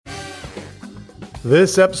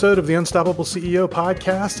This episode of the Unstoppable CEO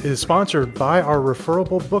podcast is sponsored by our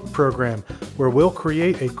referable book program, where we'll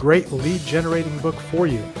create a great lead generating book for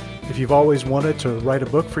you. If you've always wanted to write a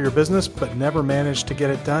book for your business but never managed to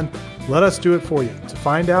get it done, let us do it for you. To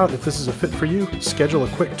find out if this is a fit for you, schedule a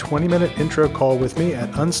quick 20-minute intro call with me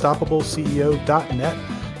at unstoppableceo.net.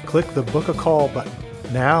 Click the book a call button.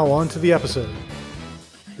 Now on to the episode.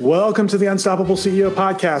 Welcome to the Unstoppable CEO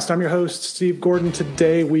podcast. I'm your host, Steve Gordon.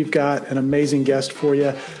 Today, we've got an amazing guest for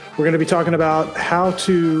you. We're going to be talking about how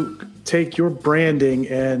to take your branding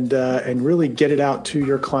and really get it out to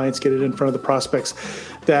your clients, get it in front of the prospects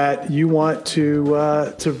that you want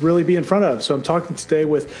to really be in front of. So I'm talking today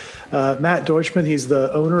with Matt Deutschman. He's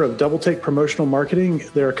the owner of Doubletake Promotional Marketing.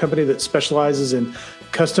 They're a company that specializes in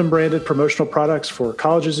custom branded promotional products for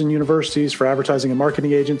colleges and universities, for advertising and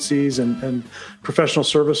marketing agencies, and professional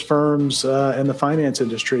service firms and the finance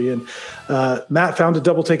industry. And Matt founded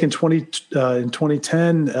Doubletake in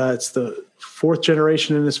 2010. It's the fourth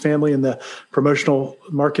generation in his family in the promotional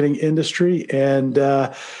marketing industry, and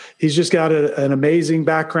he's just got an amazing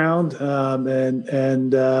background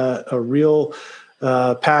and a real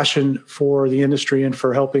passion for the industry and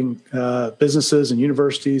for helping businesses and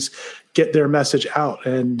universities get their message out.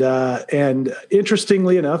 And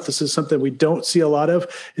interestingly enough, this is something we don't see a lot of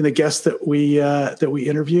in the guests that we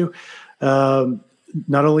interview.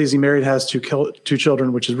 Not only is he married, has two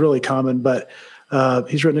children, which is really common, but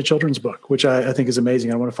he's written a children's book, which I think is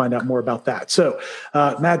amazing. I want to find out more about that. So,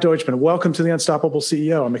 Matt Deutschman, welcome to the Unstoppable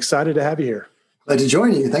CEO. I'm excited to have you here. Glad to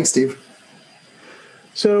join you. Thanks, Steve.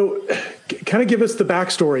 So, kind of give us the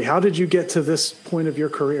backstory. How did you get to this point of your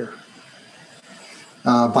career?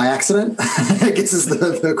 By accident, I guess is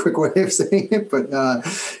the quick way of saying it. But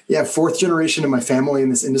fourth generation in my family in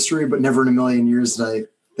this industry, but never in a million years did I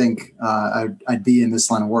think I'd be in this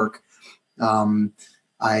line of work. My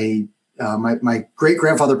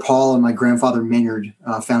great-grandfather Paul and my grandfather Maynard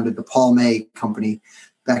founded the Paulmay Company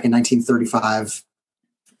back in 1935.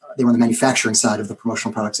 They were on the manufacturing side of the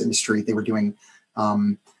promotional products industry. They were doing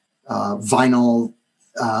vinyl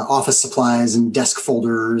office supplies and desk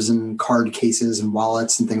folders and card cases and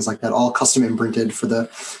wallets and things like that, all custom imprinted for the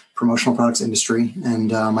promotional products industry.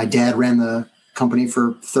 And my dad ran the company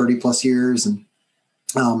for 30 plus years. And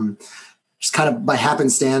just kind of by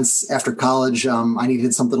happenstance, after college, I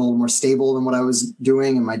needed something a little more stable than what I was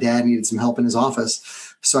doing. And my dad needed some help in his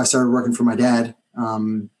office. So I started working for my dad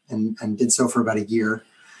and did so for about a year.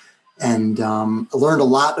 And I learned a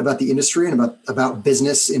lot about the industry and about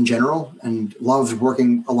business in general, and loved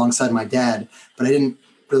working alongside my dad. But I didn't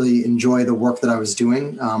really enjoy the work that I was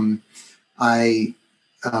doing. I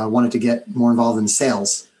wanted to get more involved in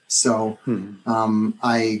sales. So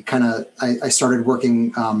I started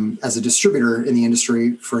working as a distributor in the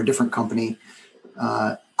industry for a different company,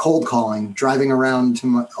 cold calling, driving around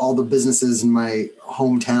to all the businesses in my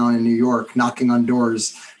hometown in New York, knocking on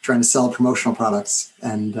doors, trying to sell promotional products.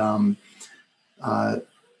 And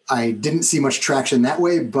I didn't see much traction that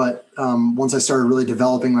way, but once I started really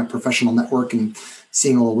developing my professional network and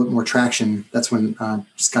seeing a little bit more traction, that's when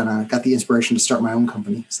just kind of got the inspiration to start my own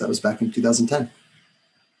company. So that was back in 2010.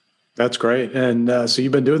 That's great. And so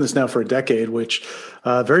you've been doing this now for a decade, which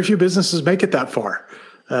very few businesses make it that far.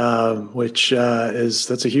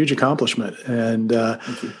 That's a huge accomplishment. And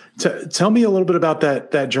tell me a little bit about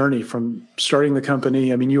that journey from starting the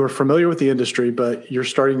company. I mean, you were familiar with the industry, but you're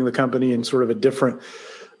starting the company in sort of a different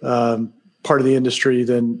part of the industry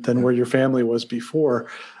than where your family was before.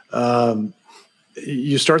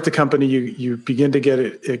 You start the company, you begin to get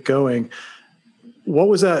it going. What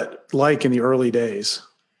was that like in the early days?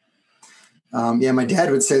 My dad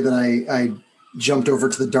would say that I jumped over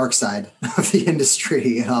to the dark side of the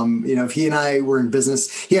industry. If he and I were in business,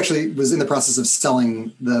 he actually was in the process of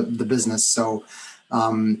selling the business. So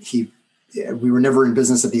we were never in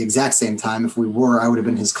business at the exact same time. If we were, I would have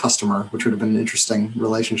been his customer, which would have been an interesting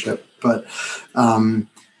relationship. But,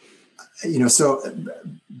 so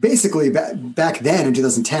basically back then in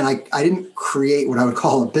 2010, I didn't create what I would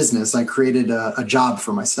call a business. I created a job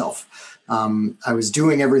for myself. I was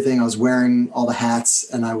doing everything. I was wearing all the hats,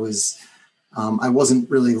 and I wasn't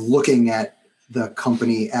really looking at the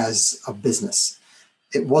company as a business.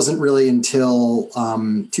 It wasn't really until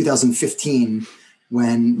 2015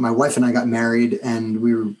 when my wife and I got married, and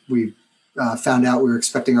we found out we were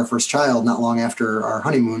expecting our first child not long after our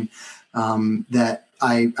honeymoon, that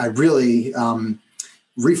I really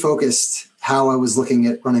refocused how I was looking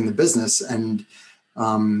at running the business. And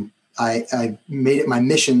I made it my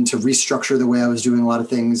mission to restructure the way I was doing a lot of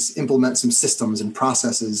things, implement some systems and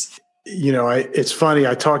processes. It's funny.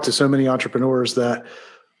 I talk to so many entrepreneurs that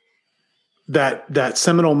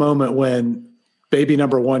seminal moment when baby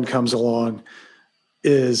number one comes along,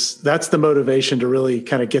 that's the motivation to really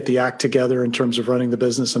kind of get the act together in terms of running the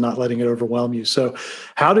business and not letting it overwhelm you. So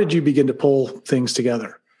how did you begin to pull things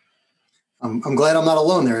together? I'm glad I'm not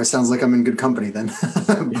alone there. It sounds like I'm in good company then.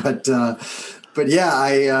 But yeah,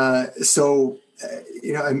 I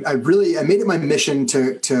made it my mission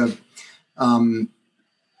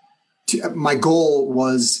my goal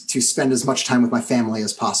was to spend as much time with my family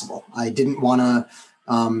as possible. I didn't want to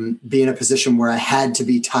be in a position where I had to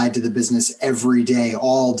be tied to the business every day,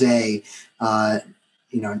 all day, and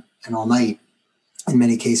all night in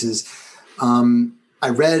many cases. I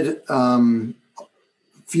read, a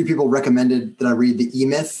few people recommended that I read The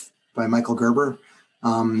E-Myth by Michael Gerber.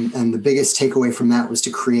 And the biggest takeaway from that was to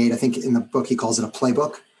create, I think in the book, he calls it a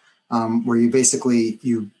playbook, where you basically,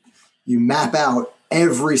 you map out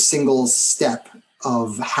every single step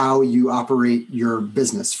of how you operate your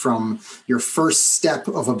business, from your first step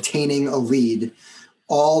of obtaining a lead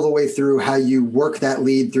all the way through how you work that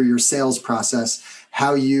lead through your sales process,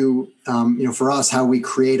 how you, for us, how we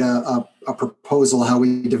create a proposal, how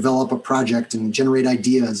we develop a project and generate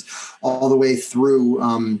ideas, all the way through,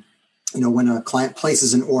 when a client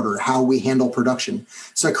places an order, how we handle production.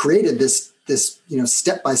 So I created this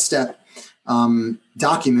step-by-step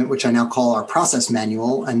document, which I now call our process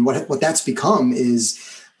manual. And what that's become is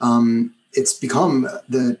it's become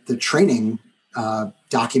the training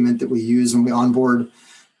document that we use when we onboard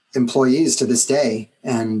employees to this day.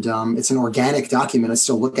 And it's an organic document. I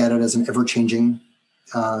still look at it as an ever-changing,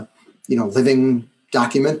 living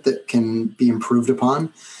document that can be improved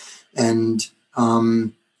upon. And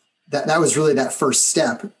that was really that first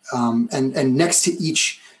step. And next to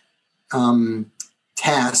each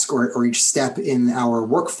task or each step in our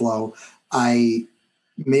workflow, I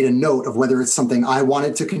made a note of whether it's something I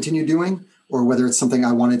wanted to continue doing or whether it's something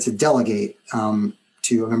I wanted to delegate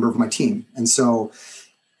to a member of my team. And so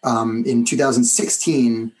in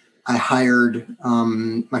 2016, I hired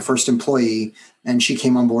my first employee, and she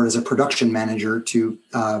came on board as a production manager to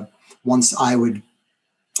once I would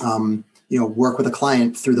work with a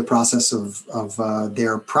client through the process of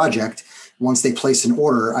their project. Once they placed an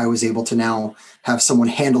order, I was able to now have someone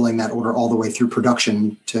handling that order all the way through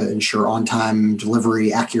production to ensure on-time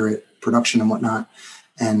delivery, accurate production and whatnot.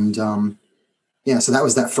 And so that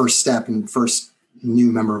was that first step and first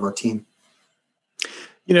new member of our team.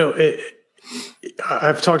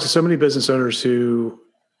 I've talked to so many business owners who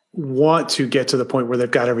want to get to the point where they've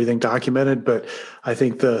got everything documented, but I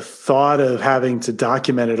think the thought of having to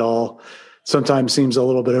document it all sometimes seems a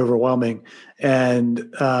little bit overwhelming.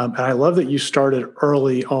 And I love that you started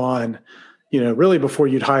early on, really before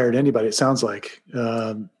you'd hired anybody, it sounds like.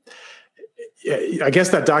 I guess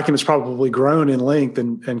that document's probably grown in length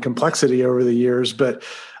and complexity over the years, but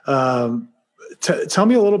tell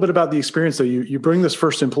me a little bit about the experience. So you bring this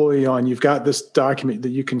first employee on, you've got this document that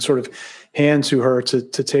you can sort of hand to her to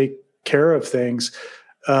take care of things.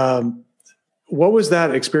 What was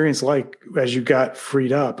that experience like as you got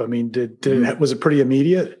freed up? I mean, was it pretty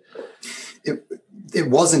immediate? It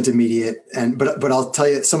wasn't immediate, but I'll tell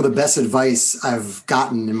you, some of the best advice I've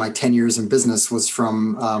gotten in my 10 years in business was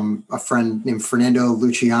from a friend named Fernando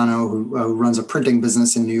Luciano, who runs a printing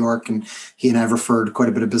business in New York, and he and I have referred quite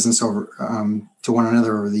a bit of business over to one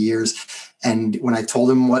another over the years. And when I told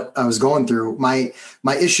him what I was going through, my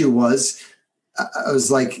issue was, I was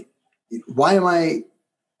like, why am I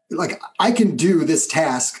like, I can do this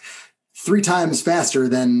task 3 times faster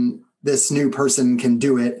than this new person can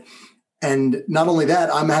do it. And not only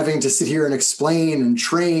that, I'm having to sit here and explain and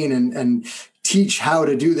train and teach how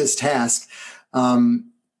to do this task.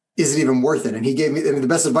 Is it even worth it? And he gave me, the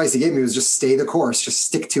best advice he gave me was just stay the course, just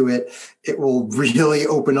stick to it. It will really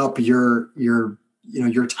open up your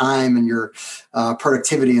time and your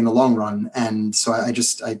productivity in the long run. And so I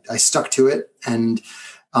stuck to it. And,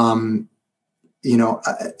 and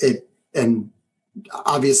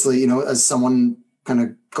obviously, as someone kind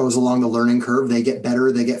of goes along the learning curve, they get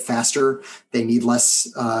better, they get faster, they need less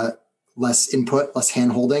input, less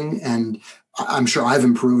hand-holding. And I'm sure I've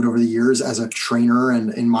improved over the years as a trainer,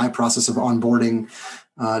 and in my process of onboarding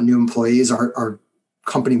new employees, our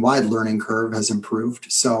company-wide learning curve has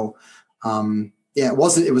improved. So it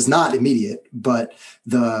was not immediate, but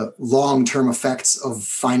the long-term effects of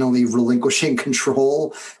finally relinquishing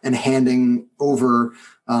control and handing over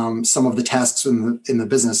some of the tasks in the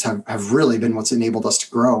business have really been what's enabled us to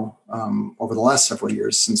grow over the last several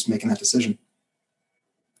years since making that decision.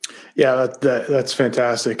 Yeah, that's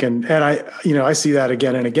fantastic. And I see that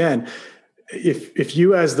again and again. If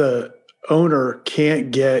you as the owner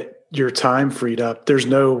can't get your time freed up, there's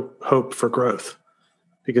no hope for growth,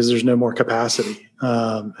 because there's no more capacity.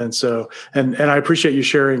 And I appreciate you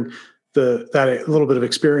sharing that a little bit of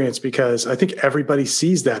experience, because I think everybody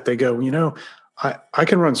sees that. They go, I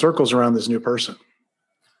can run circles around this new person,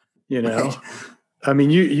 Right. I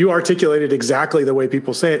mean, you articulated exactly the way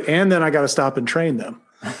people say it, and then I got to stop and train them.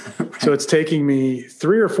 Right. So it's taking me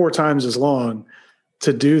 3 or 4 times as long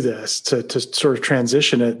to do this, to sort of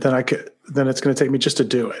transition it, than it's going to take me just to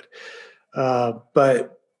do it.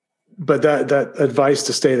 But that advice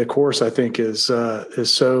to stay the course, I think, is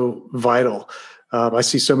so vital. I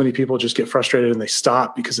see so many people just get frustrated and they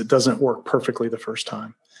stop because it doesn't work perfectly the first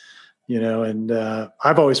time, and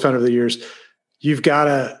I've always found over the years, you've got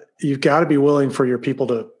to be willing for your people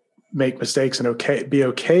to make mistakes and be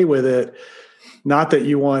okay with it. Not that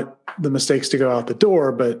you want the mistakes to go out the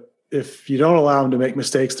door, but if you don't allow them to make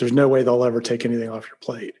mistakes, there's no way they'll ever take anything off your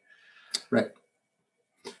plate. Right.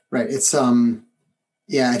 It's,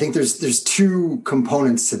 I think there's 2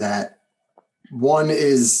 components to that. One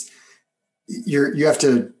is you have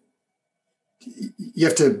to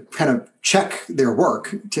kind of check their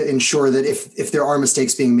work to ensure that if there are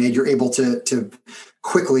mistakes being made, you're able to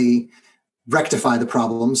quickly rectify the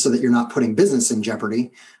problem so that you're not putting business in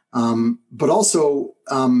jeopardy. But also,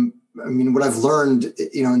 what I've learned,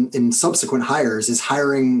 in subsequent hires is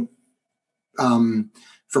hiring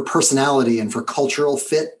for personality and for cultural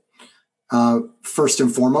fit first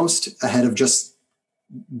and foremost, ahead of just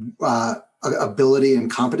ability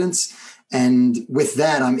and competence. And with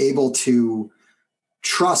that, I'm able to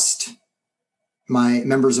trust my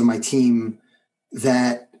members of my team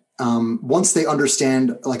that once they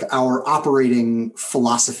understand like our operating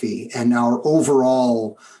philosophy and our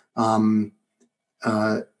overall,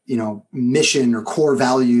 mission or core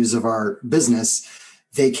values of our business,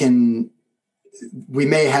 we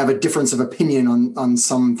may have a difference of opinion on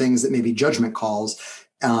some things that may be judgment calls.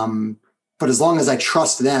 But as long as I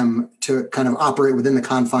trust them to kind of operate within the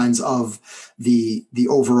confines of the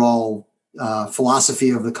overall philosophy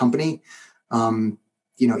of the company,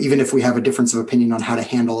 even if we have a difference of opinion on how to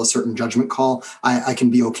handle a certain judgment call, I can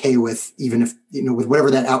be okay with, even if, with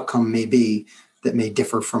whatever that outcome may be that may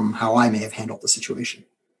differ from how I may have handled the situation.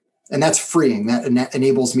 And that's freeing. That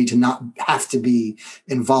enables me to not have to be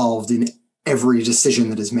involved in every decision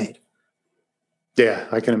that is made. Yeah,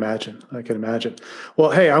 I can imagine. Well,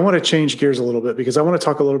 hey, I want to change gears a little bit, because I want to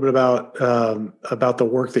talk a little bit about the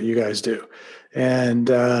work that you guys do, and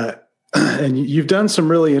you've done some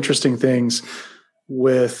really interesting things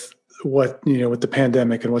with with the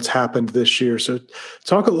pandemic and what's happened this year. So,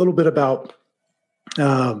 talk a little bit about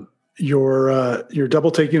your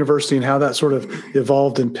Doubletake University and how that sort of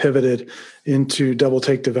evolved and pivoted into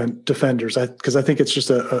Doubletake Defenders, because I think it's just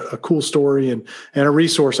a cool story and a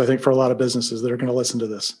resource, I think, for a lot of businesses that are going to listen to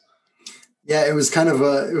this. Yeah, it was kind of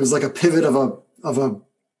it was like a pivot of a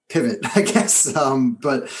pivot, I guess.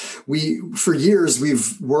 But for years,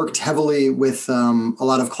 we've worked heavily with a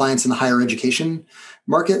lot of clients in the higher education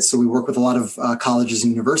market. So we work with a lot of colleges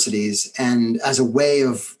and universities. And as a way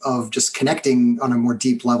of just connecting on a more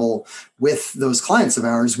deep level with those clients of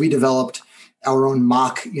ours, we developed our own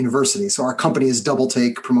mock university. So our company is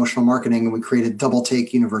Doubletake Promotional Marketing, and we created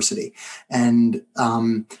Doubletake University. And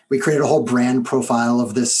we created a whole brand profile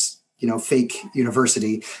of this fake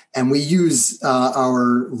university. And we use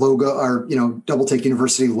our logo, our, Doubletake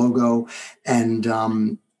University logo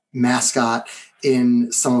and mascot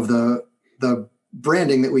in some of the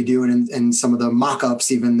branding that we do and some of the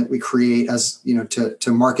mock-ups even that we create as,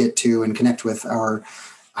 to market to and connect with our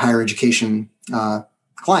higher education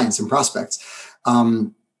clients and prospects.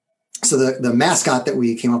 So the mascot that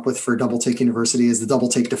we came up with for Doubletake University is the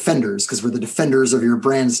Doubletake Defenders, because we're the defenders of your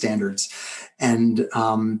brand standards. And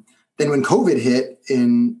then when COVID hit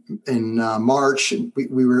in March,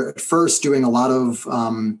 we were at first doing a lot of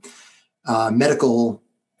medical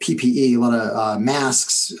PPE, a lot of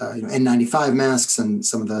masks, N95 masks, and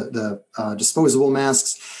some of the disposable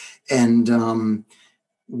masks. And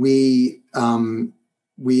we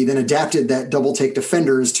then adapted that Doubletake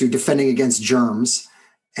Defenders to defending against germs.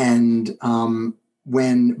 And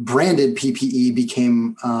when branded PPE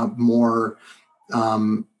became more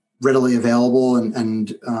readily available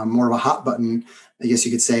and more of a hot button, I guess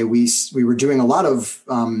you could say, we were doing a lot of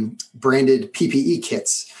branded PPE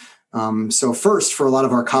kits. So first, for a lot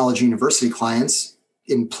of our college university clients,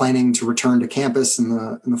 in planning to return to campus in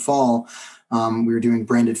the fall, we were doing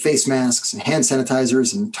branded face masks and hand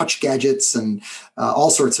sanitizers and touch gadgets and all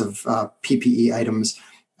sorts of PPE items.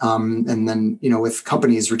 And then, with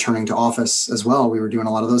companies returning to office as well, we were doing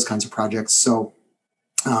a lot of those kinds of projects. So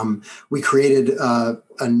we created a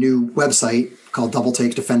new website called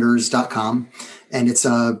doubletakedefenders.com, and it's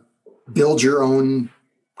a build your own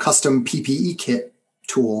custom PPE kit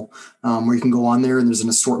tool where you can go on there and there's an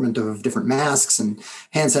assortment of different masks and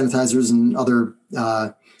hand sanitizers and other,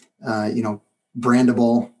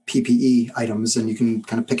 brandable PPE items, and you can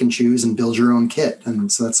kind of pick and choose and build your own kit. And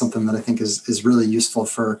so that's something that I think is really useful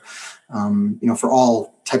for, for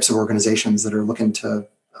all types of organizations that are looking to,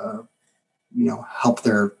 help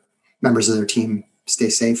their members of their team stay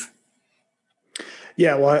safe.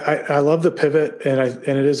 Yeah, well, I love the pivot, and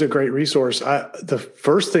it is a great resource. The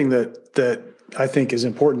first thing that I think is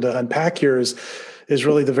important to unpack here is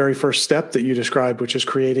really the very first step that you described, which is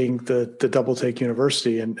creating the Doubletake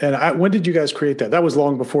University. And when did you guys create that? That was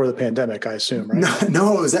long before the pandemic, I assume, right?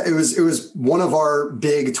 No, it was one of our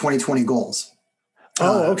big 2020 goals.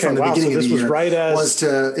 Oh, okay. From the beginning of the year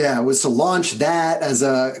was to launch that as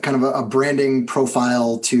a kind of a branding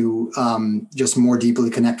profile to just more deeply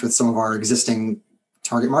connect with some of our existing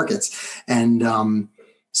target markets. And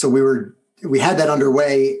so we had that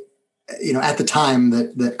underway, at the time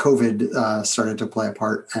that COVID started to play a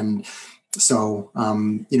part. And so,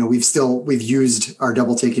 we've used our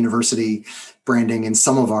Doubletake University branding in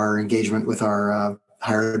some of our engagement with our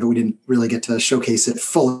hire, but we didn't really get to showcase it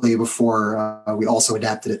fully before we also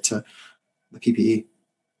adapted it to the PPE.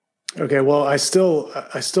 Okay. Well, I still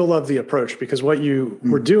love the approach, because what you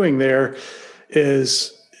were doing there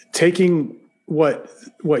is taking what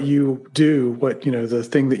you do, the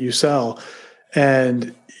thing that you sell,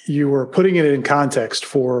 and you were putting it in context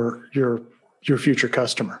for your future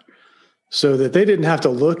customer, so that they didn't have to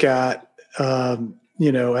look at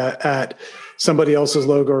somebody else's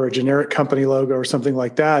logo or a generic company logo or something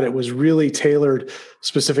like that. It was really tailored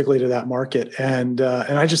specifically to that market. And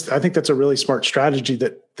I think that's a really smart strategy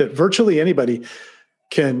that virtually anybody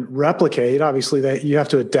can replicate. Obviously that you have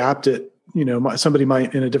to adapt it. Somebody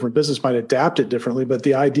might in a different business might adapt it differently, but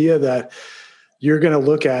the idea that you're going to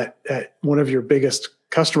look at one of your biggest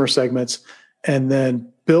customer segments and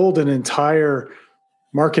then build an entire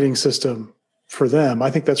marketing system for them,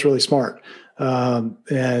 I think that's really smart. And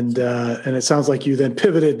it sounds like you then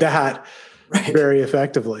pivoted that very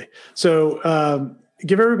effectively. So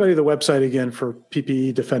give everybody the website again for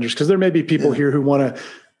PPE Defenders, because there may be people here who want to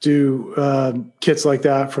do kits like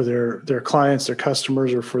that for their clients, their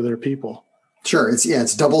customers, or for their people. Sure. It's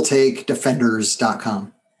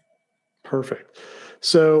doubletakedefenders.com. Perfect.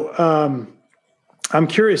 So I'm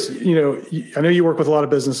curious, I know you work with a lot of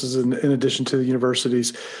businesses in addition to the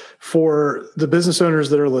universities. For the business owners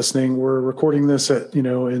that are listening, we're recording this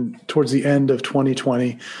towards the end of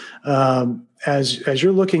 2020. As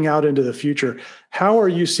you're looking out into the future, how are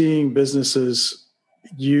you seeing businesses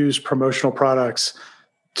use promotional products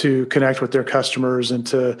to connect with their customers and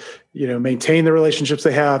to, maintain the relationships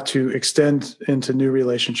they have, to extend into new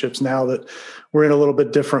relationships now that we're in a little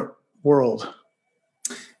bit different world?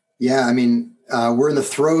 Yeah, I mean, we're in the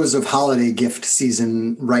throes of holiday gift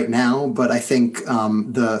season right now, but I think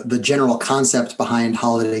the general concept behind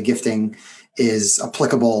holiday gifting is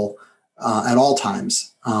applicable at all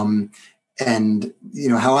times. And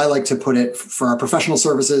how I like to put it for our professional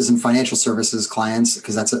services and financial services clients,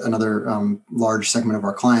 because that's another large segment of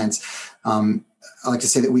our clients. I like to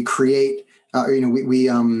say that we create, we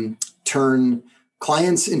turn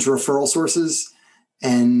clients into referral sources,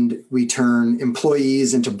 and we turn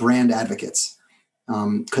employees into brand advocates.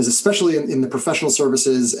 Because especially in the professional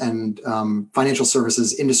services and financial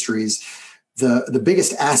services industries, the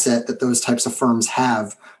biggest asset that those types of firms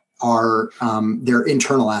have are their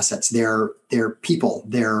internal assets, their people,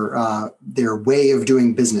 their way of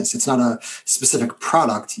doing business. It's not a specific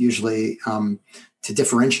product usually to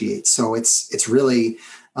differentiate. So it's really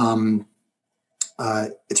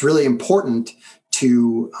important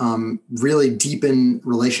to really deepen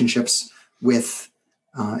relationships with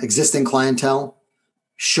existing clientele,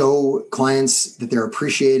 show clients that they're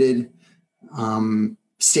appreciated,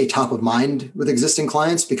 stay top of mind with existing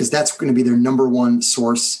clients, because that's going to be their number one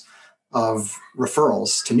source of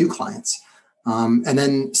referrals to new clients. And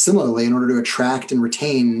then similarly, in order to attract and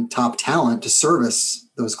retain top talent to service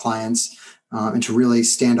those clients and to really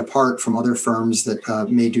stand apart from other firms that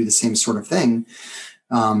may do the same sort of thing,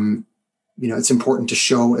 it's important to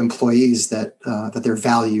show employees that they're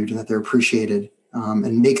valued and that they're appreciated,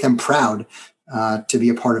 and make them proud to be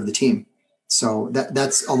a part of the team. So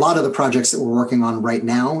that's a lot of the projects that we're working on right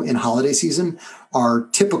now in holiday season are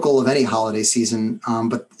typical of any holiday season,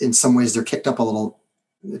 but in some ways they're kicked up a little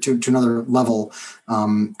to another level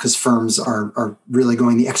because firms are really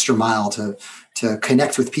going the extra mile to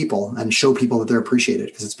connect with people and show people that they're appreciated,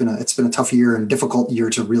 because it's been a tough year and difficult year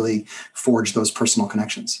to really forge those personal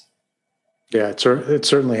connections. Yeah, it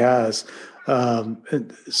certainly has.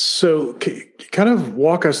 So kind of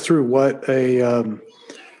walk us through what a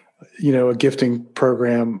a gifting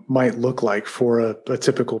program might look like for a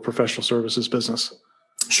typical professional services business?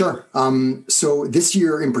 Sure. So this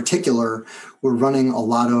year in particular, we're running a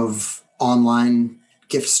lot of online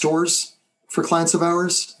gift stores for clients of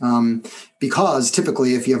ours. Because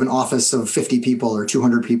typically if you have an office of 50 people or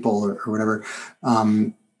 200 people or whatever,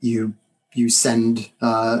 you send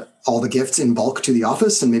all the gifts in bulk to the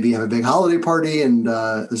office, and maybe you have a big holiday party and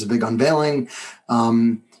there's a big unveiling.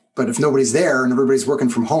 But if nobody's there and everybody's working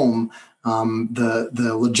from home, the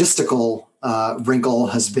logistical wrinkle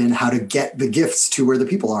has been how to get the gifts to where the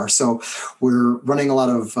people are. So we're running a lot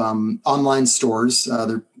of online stores.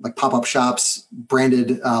 They're like pop-up shops.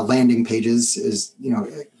 Branded landing pages is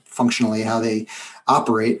functionally how they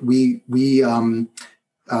operate. We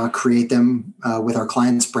create them with our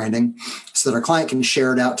clients' branding so that our client can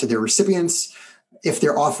share it out to their recipients. If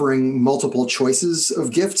they're offering multiple choices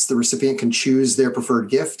of gifts, the recipient can choose their preferred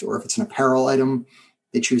gift, or if it's an apparel item,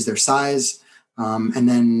 they choose their size. And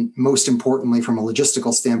then most importantly, from a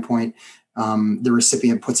logistical standpoint, the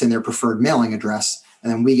recipient puts in their preferred mailing address,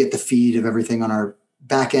 and then we get the feed of everything on our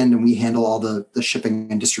back end, and we handle all the shipping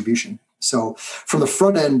and distribution. So from the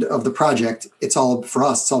front end of the project, it's all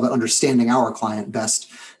about understanding our client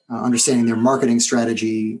best, understanding their marketing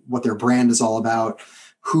strategy, what their brand is all about,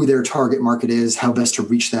 who their target market is, how best to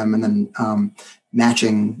reach them, and then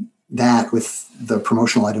matching that with the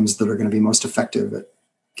promotional items that are going to be most effective at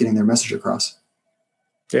getting their message across.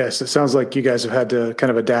 Yes, it sounds like you guys have had to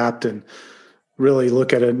kind of adapt and really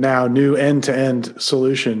look at a now new end-to-end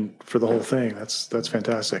solution for the whole thing. That's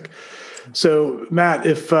fantastic. So, Matt,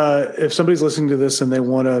 if somebody's listening to this and they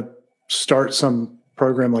want to start some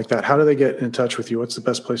program like that, how do they get in touch with you? What's the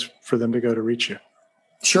best place for them to go to reach you?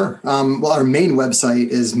 Sure. Well, our main website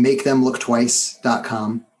is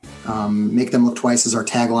makethemlooktwice.com. Make Them Look Twice is our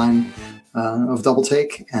tagline of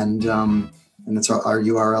Doubletake, and it's our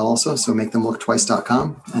URL also, so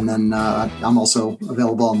makethemlooktwice.com. And then I'm also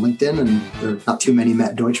available on LinkedIn, and there are not too many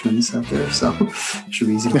Matt Deutschmans out there, so it should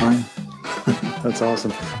be easy to find. That's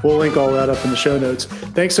awesome. We'll link all that up in the show notes.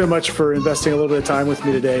 Thanks so much for investing a little bit of time with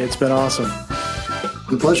me today. It's been awesome.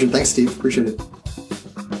 My pleasure. Thanks, Steve. Appreciate it.